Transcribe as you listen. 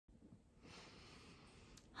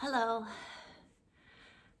Hello.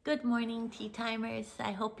 Good morning, tea timers.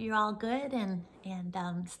 I hope you're all good and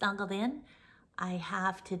snuggled in. I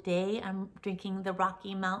have today, I'm drinking the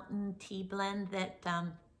Rocky Mountain tea blend that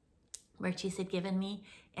Merchie's had given me,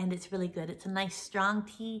 and it's really good. It's a nice strong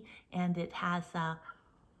tea, and it has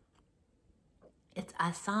it's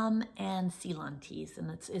Assam and Ceylon teas, and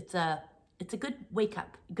it's a good wake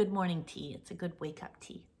up, good morning tea. It's a good wake up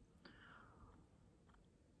tea.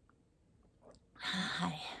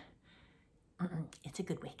 Hi. It's a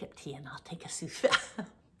good wake up tea, and I'll take a sip.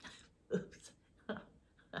 Oops.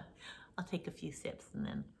 I'll take a few sips and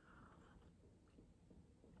then.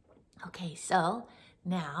 Okay, so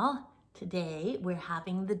now today we're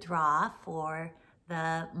having the draw for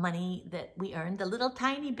the money that we earned, the little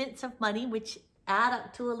tiny bits of money, which add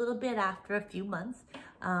up to a little bit after a few months,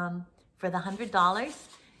 for the $100.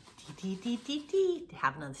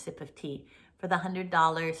 Have another sip of tea. For the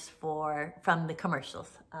 $100 from the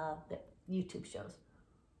commercials, the YouTube shows.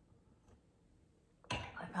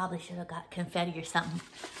 I probably should have got confetti or something.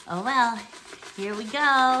 Oh well, here we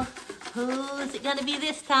go. Who's it gonna be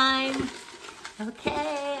this time?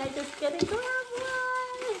 Okay, I just gotta grab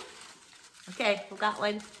one. Okay, we got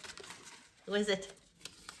one. Who is it?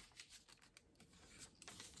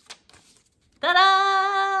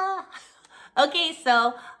 Ta-da! Okay,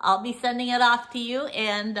 so I'll be sending it off to you,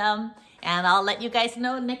 and I'll let you guys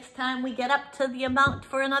know next time we get up to the amount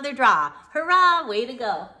for another draw. Hurrah! Way to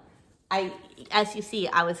go. As you see,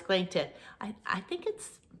 I was going to, I think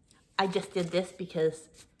I just did this because,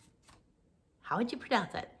 how would you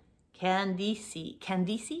pronounce that? Candice?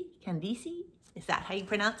 Is that how you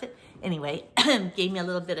pronounce it? Anyway, gave me a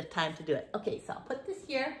little bit of time to do it. Okay, so I'll put this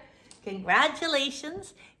here.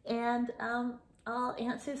 Congratulations, and I'll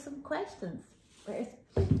answer some questions.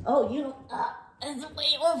 It's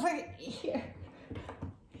way over here.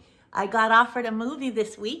 I got offered a movie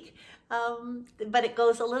this week, but it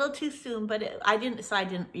goes a little too soon. But I didn't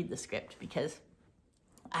read the script because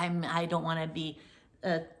I don't want to be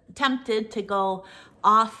tempted to go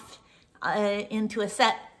off into a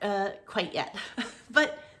set quite yet.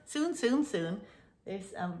 But soon.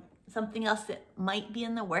 There's something else that might be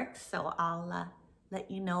in the works, so I'll let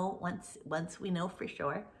you know once we know for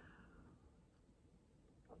sure.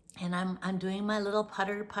 And I'm doing my little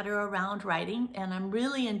putter around writing, and I'm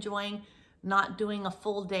really enjoying not doing a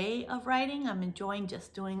full day of writing. I'm enjoying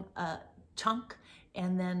just doing a chunk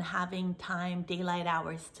and then having time, daylight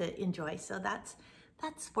hours to enjoy. So that's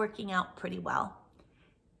working out pretty well.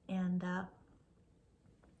 And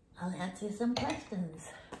I'll answer some questions.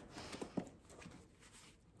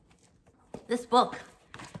 This book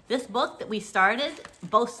that we started,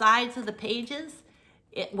 both sides of the pages,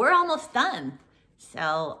 we're almost done.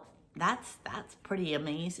 So that's pretty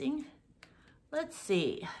amazing. Let's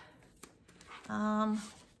see.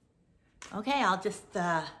 Okay, I'll just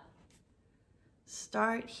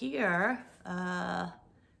start here. The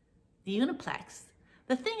Uniplex.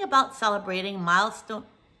 The thing about celebrating milestone.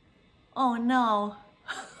 Oh no.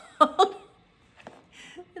 The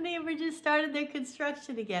neighbor just started their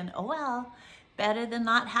construction again. Oh well, better than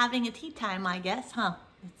not having a tea time, I guess, huh?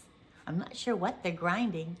 I'm not sure what they're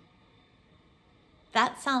grinding.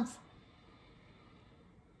 That sounds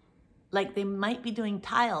like they might be doing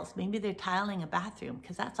tiles. Maybe they're tiling a bathroom,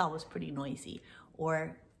 because that's always pretty noisy.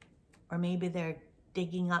 Or maybe they're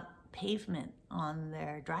digging up pavement on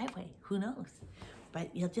their driveway. Who knows?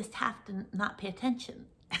 But you'll just have to not pay attention.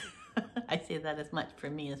 I say that as much for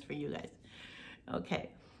me as for you guys. Okay.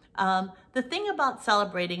 The thing about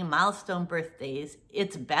celebrating milestone birthdays,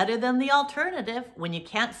 it's better than the alternative. When you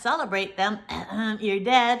can't celebrate them, you're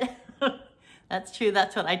dead. That's true.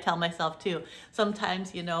 That's what I tell myself too.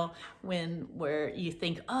 Sometimes, you know, where you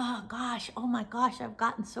think, oh gosh, oh my gosh, I've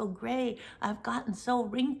gotten so gray, I've gotten so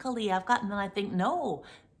wrinkly, then I think, no,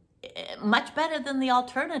 much better than the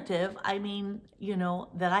alternative. I mean, you know,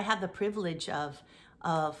 that I have the privilege have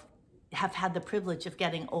had the privilege of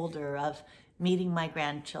getting older, of meeting my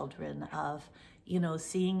grandchildren, of, you know,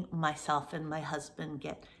 seeing myself and my husband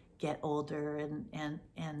get older and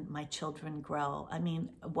my children grow. I mean,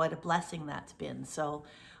 what a blessing that's been. So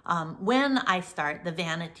when I start, the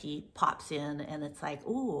vanity pops in and it's like,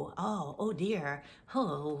 oh dear,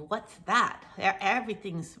 oh, what's that?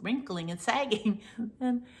 Everything's wrinkling and sagging.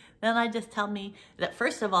 And then I just tell me that,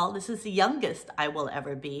 first of all, this is the youngest I will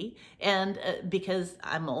ever be. And because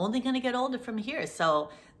I'm only going to get older from here.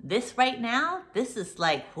 So this right now, this is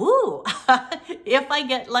like, whoo, if I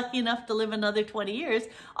get lucky enough to live another 20 years,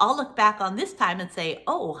 I'll look back on this time and say,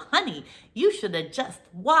 oh, honey, you should have just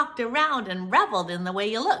walked around and reveled in the way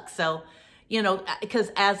you look. So, you know,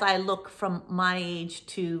 because as I look from my age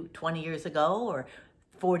to 20 years ago or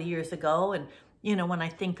 40 years ago. And, you know, when I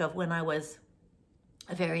think of when I was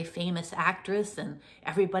a very famous actress and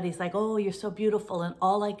everybody's like, oh, you're so beautiful. And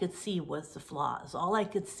all I could see was the flaws. All I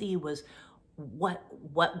could see was what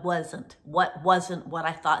wasn't what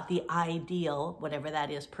I thought the ideal, whatever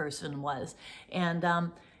that is, person was. And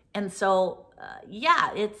so,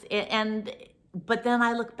 yeah, but then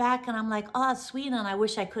I look back and I'm like, oh, sweet. And I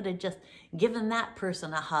wish I could have just given that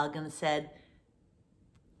person a hug and said,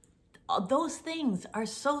 those things are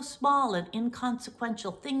so small and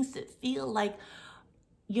inconsequential, things that feel like,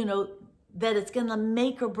 you know, that it's going to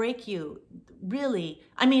make or break you. Really,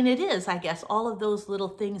 I mean, it is, I guess, all of those little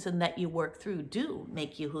things and that you work through do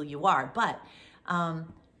make you who you are. But,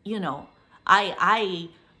 you know, I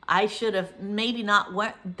should have maybe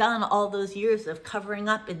not done all those years of covering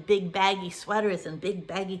up in big baggy sweaters and big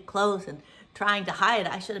baggy clothes and trying to hide.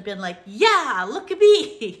 I should have been like, yeah, look at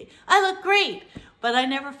me. I look great. But I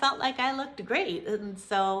never felt like I looked great. And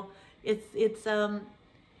so it's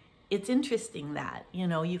interesting that, you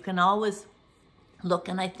know, you can always look,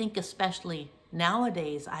 and I think especially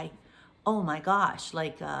nowadays, oh my gosh,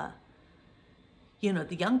 like, you know,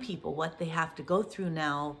 the young people, what they have to go through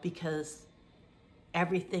now because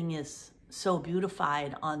everything is so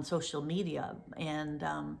beautified on social media. And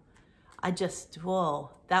I just,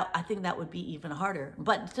 whoa, I think that would be even harder.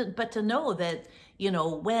 But to know that, you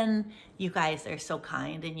know, when you guys are so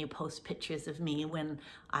kind and you post pictures of me when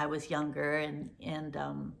I was younger and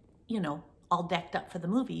you know, all decked up for the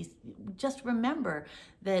movies, just remember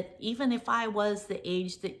that even if I was the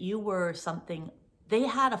age that you were or something, they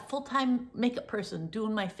had a full-time makeup person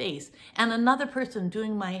doing my face and another person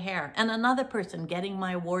doing my hair and another person getting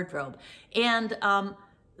my wardrobe and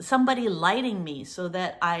somebody lighting me so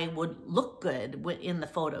that I would look good in the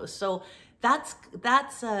photos. So that's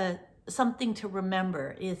something to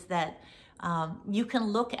remember, is that you can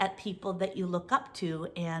look at people that you look up to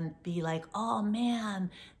and be like, oh man,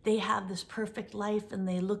 they have this perfect life and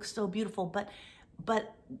they look so beautiful.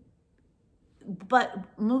 But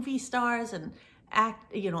movie stars and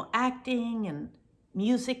acting and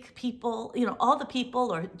music people, you know, all the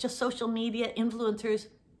people, or just social media influencers,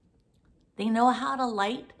 they know how to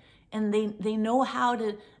light and they know how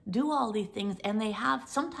to do all these things. And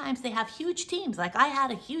sometimes they have huge teams. Like I had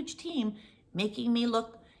a huge team making me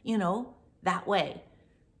look, you know, that way.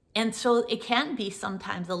 And so it can be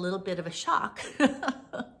sometimes a little bit of a shock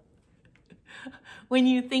when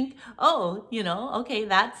you think, oh, you know, okay,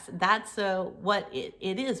 that's what it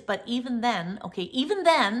is. But even then,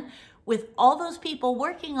 with all those people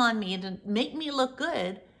working on me to make me look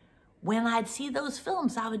good, when I'd see those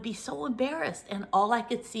films, I would be so embarrassed. And all I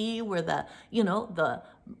could see were the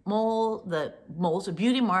moles or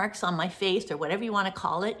beauty marks on my face or whatever you want to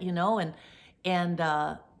call it, you know,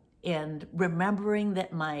 and remembering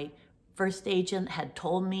that my first agent had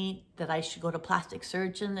told me that I should go to plastic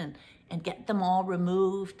surgeon and get them all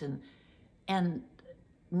removed, and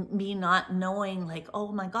me not knowing, like,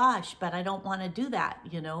 oh my gosh, but I don't want to do that,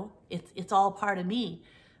 you know, it's all part of me.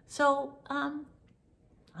 So I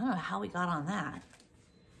don't know how we got on that.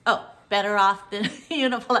 Oh, better off than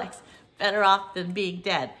Uniplex, better off than being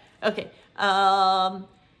dead. Okay.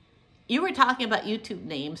 You were talking about YouTube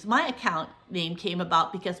names. My account name came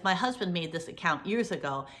about because my husband made this account years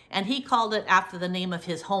ago, and he called it after the name of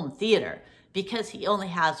his home theater because he only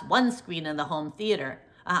has one screen in the home theater.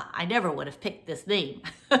 I never would have picked this name.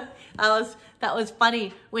 That was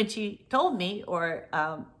funny when she told me, or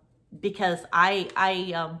because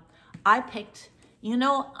I picked, you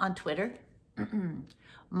know, on Twitter,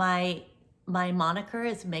 my moniker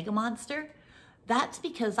is Mega Monster. That's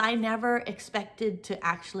because I never expected to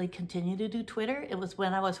actually continue to do Twitter. It was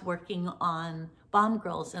when I was working on Bomb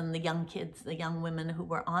Girls and the young kids, the young women who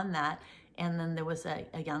were on that. And then there was a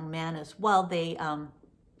young man as well. They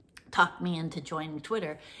talked me into joining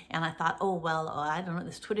Twitter. And I thought, oh, well, I don't know what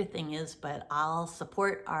this Twitter thing is, but I'll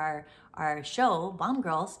support our show, Bomb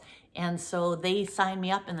Girls. And so they signed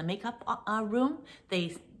me up in the makeup room.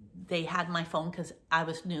 They had my phone because I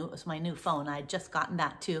was new. It was my new phone. I had just gotten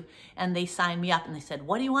that too. And they signed me up and they said,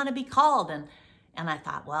 what do you want to be called? And I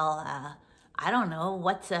thought, well, I don't know.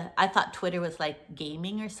 I thought Twitter was like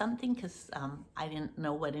gaming or something because I didn't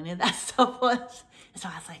know what any of that stuff was. So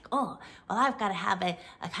I was like, oh, well, I've got to have a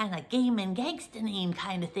kind of game and gangsta name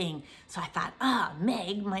kind of thing. So I thought,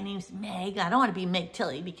 Meg, my name's Meg. I don't want to be Meg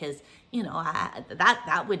Tilly because, you know,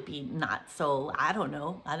 that would be not so, I don't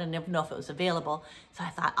know. I didn't even know if it was available. So I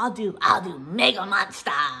thought, I'll do Mega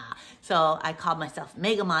Monster. So I called myself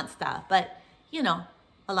Mega Monster. But, you know,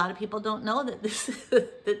 a lot of people don't know that this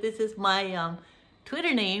is my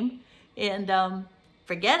Twitter name, and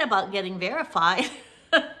forget about getting verified.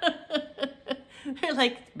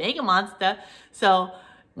 like Mega Monster. So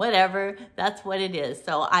whatever, that's what it is.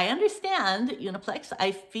 So I understand, Uniplex.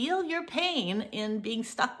 I feel your pain in being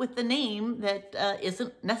stuck with the name that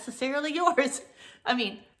isn't necessarily yours. I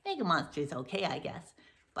mean, Mega Monster is okay, I guess,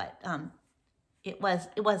 but it was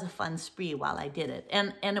a fun spree while I did it,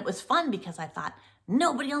 and it was fun because I thought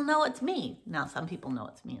nobody will know it's me. Now some people know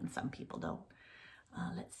it's me, and some people don't.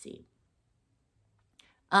 Let's see.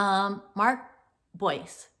 Mark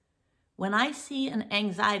Boyce. When I see an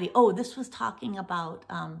anxiety, oh, this was talking about,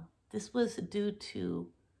 this was due to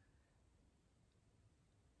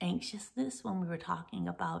anxiousness when we were talking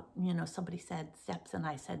about, somebody said steps and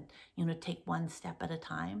I said, take one step at a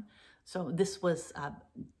time. So this was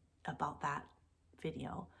about that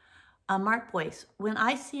video. Mark Boyce, when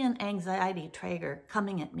I see an anxiety trigger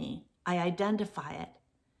coming at me, I identify it,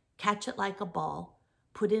 catch it like a ball,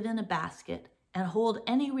 put it in a basket, and hold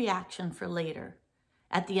any reaction for later.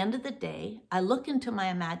 At the end of the day, I look into my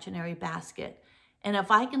imaginary basket, and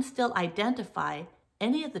if I can still identify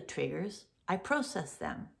any of the triggers, I process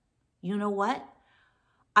them. You know what?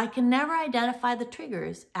 I can never identify the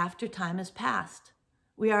triggers after time has passed.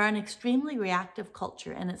 We are an extremely reactive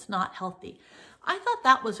culture, and it's not healthy. I thought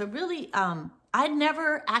that was a really, I'd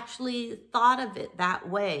never actually thought of it that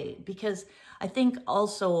way, because I think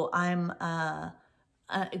also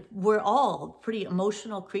we're all pretty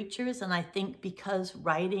emotional creatures, and I think because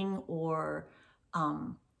writing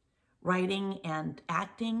and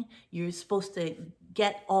acting, you're supposed to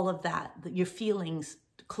get all of that, your feelings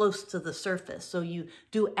close to the surface. So you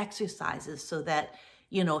do exercises so that,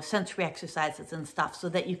 sensory exercises and stuff, so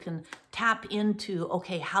that you can tap into,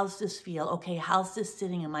 okay, how's this feel? Okay, how's this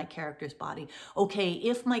sitting in my character's body? Okay,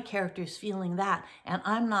 if my character's feeling that and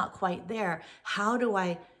I'm not quite there, how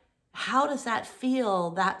does that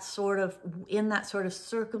feel, that sort of, in that sort of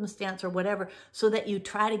circumstance or whatever, so that you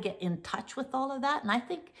try to get in touch with all of that. And I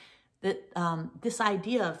think that this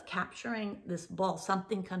idea of capturing this ball,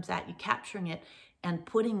 something comes at you, capturing it and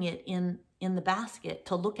putting it in the basket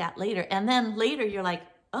to look at later. And then later you're like,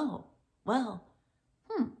 oh, well,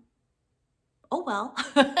 oh, well,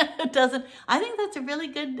 it doesn't. I think that's a really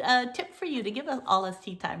good tip for you to give us all as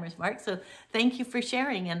tea timers, Mark. So thank you for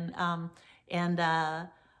sharing.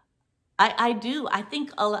 I do. I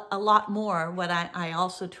think a lot more. What I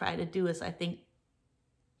also try to do is I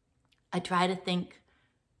try to think,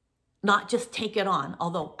 not just take it on,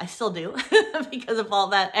 although I still do because of all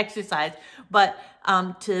that exercise, but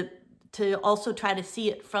to also try to see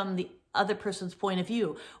it from the other person's point of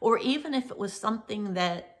view, or even if it was something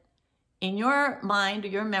that in your mind or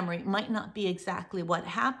your memory might not be exactly what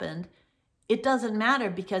happened, it doesn't matter,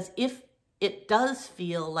 because if it does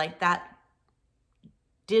feel like that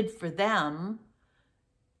did for them,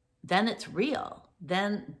 then it's real.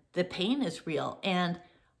 Then the pain is real. And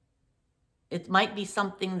it might be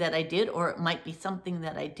something that I did, or it might be something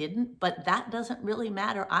that I didn't, but that doesn't really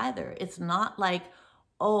matter either. It's not like,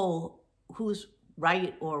 oh, who's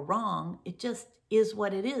right or wrong. It just is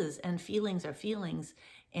what it is, and feelings are feelings.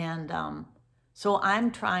 And so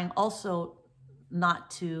I'm trying also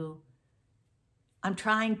I'm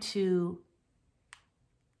trying to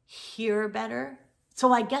hear better.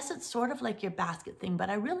 So I guess it's sort of like your basket thing, but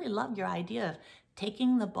I really love your idea of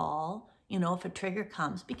taking the ball, if a trigger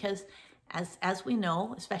comes, because as we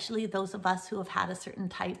know, especially those of us who have had a certain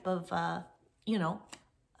type of,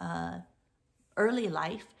 early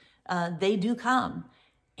life, they do come.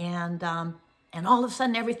 And all of a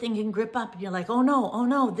sudden everything can grip up and you're like, oh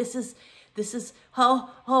no, this is the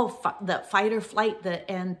fight or flight,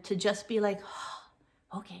 and to just be like,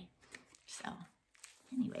 oh, okay. So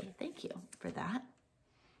anyway, thank you for that.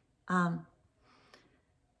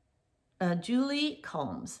 Julie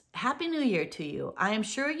Combs, Happy New Year to you. I am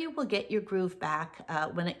sure you will get your groove back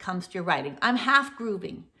when it comes to your writing. I'm half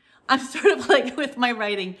grooving. I'm sort of like with my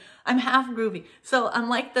writing, I'm half groovy. So I'm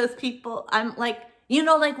like those people, I'm like,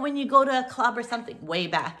 like when you go to a club or something, way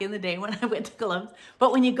back in the day when I went to clubs,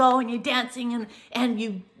 but when you go and you're dancing and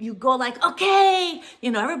you go like, okay,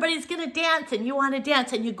 everybody's gonna dance and you wanna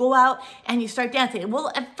dance, and you go out and you start dancing. Well,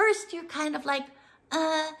 at first you're kind of like,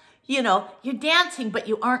 you're dancing, but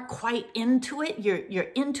you aren't quite into it. You're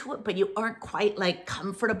into it, but you aren't quite like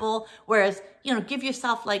comfortable. Whereas, give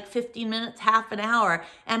yourself like 15 minutes, half an hour.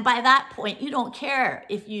 And by that point, you don't care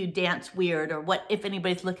if you dance weird or if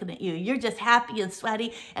anybody's looking at you. You're just happy and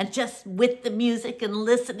sweaty and just with the music and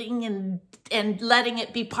listening and letting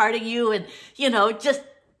it be part of you and, just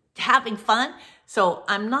having fun. So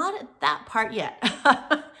I'm not at that part yet.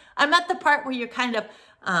 I'm at the part where you're kind of,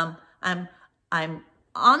 I'm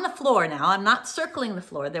on the floor now. I'm not circling the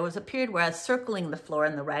floor. There was a period where I was circling the floor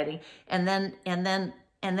in the writing, and then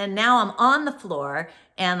And then now I'm on the floor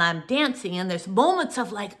and I'm dancing, and there's moments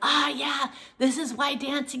of like, yeah, this is why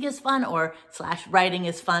dancing is fun, or / writing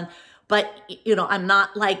is fun. But, you know, I'm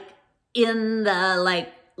not like in the,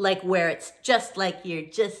 like where it's just like you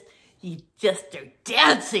just are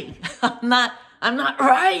dancing. I'm not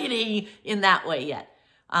writing in that way yet.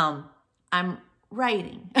 I'm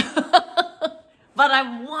writing. But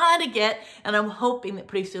I want to get, and I'm hoping that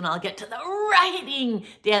pretty soon I'll get to the writing,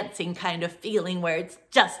 dancing kind of feeling where it's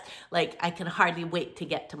just like I can hardly wait to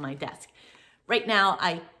get to my desk. Right now,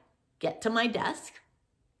 I get to my desk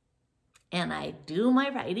and I do my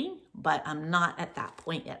writing, but I'm not at that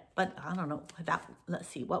point yet. But I don't know, let's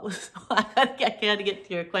see, what was, I gotta get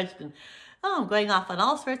to your question. Oh, I'm going off on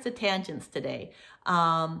all sorts of tangents today.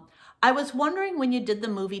 I was wondering when you did the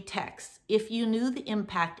movie Text, if you knew the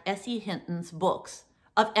impact of Essie Hinton's books,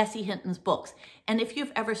 and if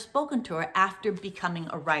you've ever spoken to her after becoming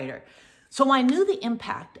a writer. So I knew the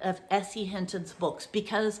impact of Essie Hinton's books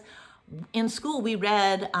because in school we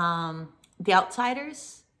read The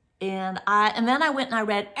Outsiders, and then I went and I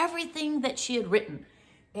read everything that she had written,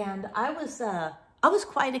 and I was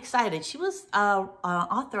quite excited. She was an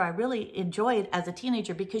author I really enjoyed as a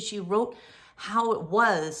teenager because she wrote how it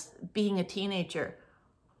was being a teenager.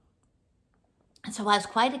 And so I was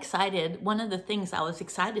quite excited. One of the things I was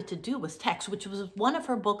excited to do was Text, which was one of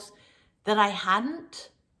her books that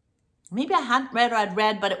maybe I hadn't read or I'd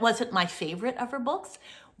read, but it wasn't my favorite of her books.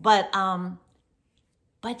 But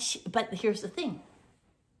here's the thing.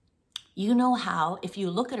 You know how, if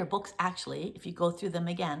you look at her books, actually, if you go through them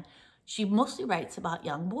again, she mostly writes about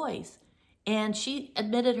young boys. And she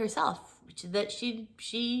admitted herself that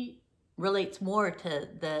she relates more to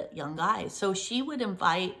the young guys. So she would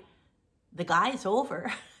invite the guys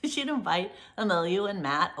over. She'd invite Emilio and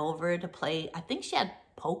Matt over to play. I think she had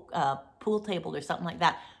pool table or something like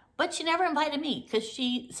that. But she never invited me because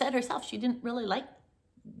she said herself she didn't really like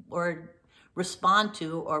or respond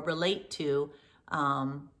to or relate to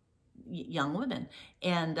young women.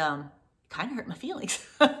 And kind of hurt my feelings.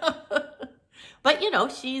 But, you know,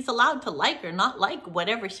 she's allowed to like or not like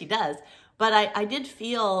whatever she does. But I did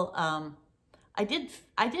feel, I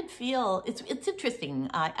did feel, it's interesting.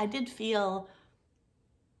 I did feel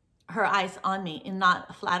her eyes on me in not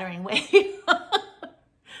a flattering way.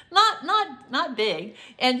 Not big.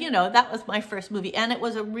 And, you know, that was my first movie. And it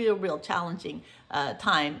was a real challenging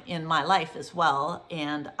time in my life as well.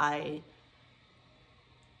 And I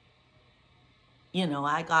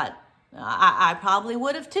probably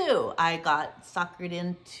would have too. I got suckered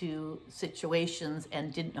into situations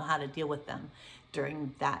and didn't know how to deal with them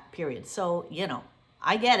during that period. So, you know,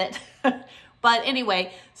 I get it. But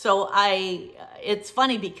anyway, so it's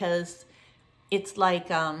funny because it's like,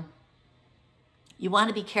 you want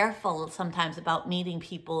to be careful sometimes about meeting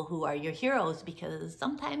people who are your heroes because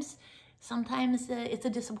sometimes it's a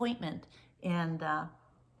disappointment. And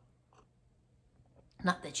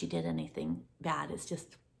not that she did anything bad. It's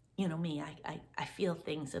just, you know, me, I feel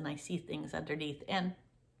things and I see things underneath. And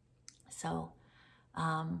so,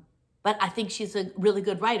 but I think she's a really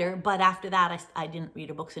good writer. But after that, I didn't read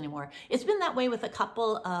her books anymore. It's been that way with a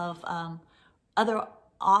couple of other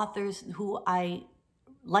authors who I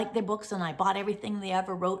liked their books and I bought everything they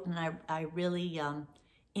ever wrote. And I really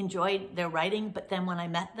enjoyed their writing. But then when I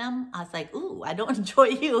met them, I was like, ooh, I don't enjoy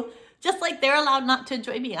you. Just like they're allowed not to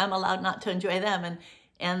enjoy me, I'm allowed not to enjoy them.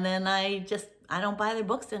 And then I don't buy their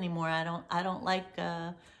books anymore. I don't like,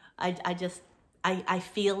 I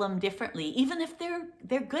feel them differently, even if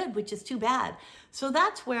they're good, which is too bad. So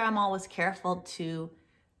that's where I'm always careful to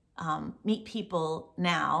meet people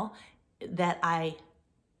now that I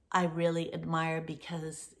really admire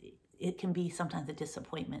because it can be sometimes a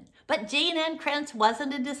disappointment. But Jane Ann Krentz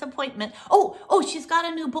wasn't a disappointment. Oh, she's got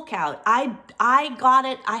a new book out. I got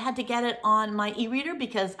it. I had to get it on my e-reader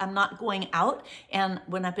because I'm not going out. And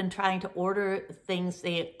when I've been trying to order things,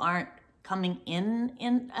 they aren't coming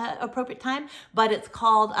in appropriate time. But it's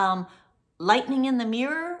called Lightning in the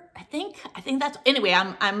Mirror, I think that's, anyway,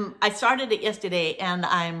 I started it yesterday and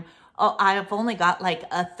I've only got like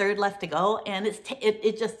a third left to go, and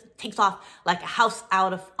it just takes off like a house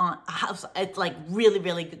out of a house. It's like really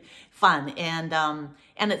good fun, and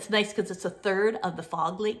it's nice because it's a third of the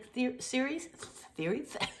Fog Lake series.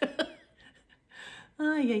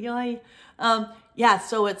 Yeah,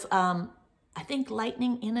 so it's I think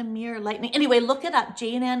Lightning in a Mirror, Lightning. Anyway, look it up,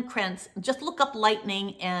 Jane Ann Krentz. Just look up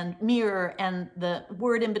lightning and mirror, and the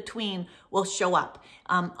word in between will show up.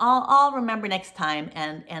 I'll remember next time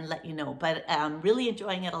and let you know. But I'm really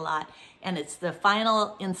enjoying it a lot, and it's the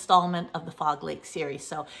final installment of the Fog Lake series.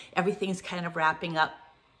 So everything's kind of wrapping up,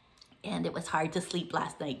 and it was hard to sleep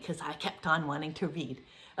last night because I kept on wanting to read.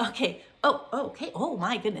 Okay. Oh, okay. Oh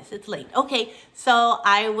my goodness, it's late. Okay, so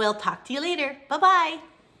I will talk to you later. Bye-bye.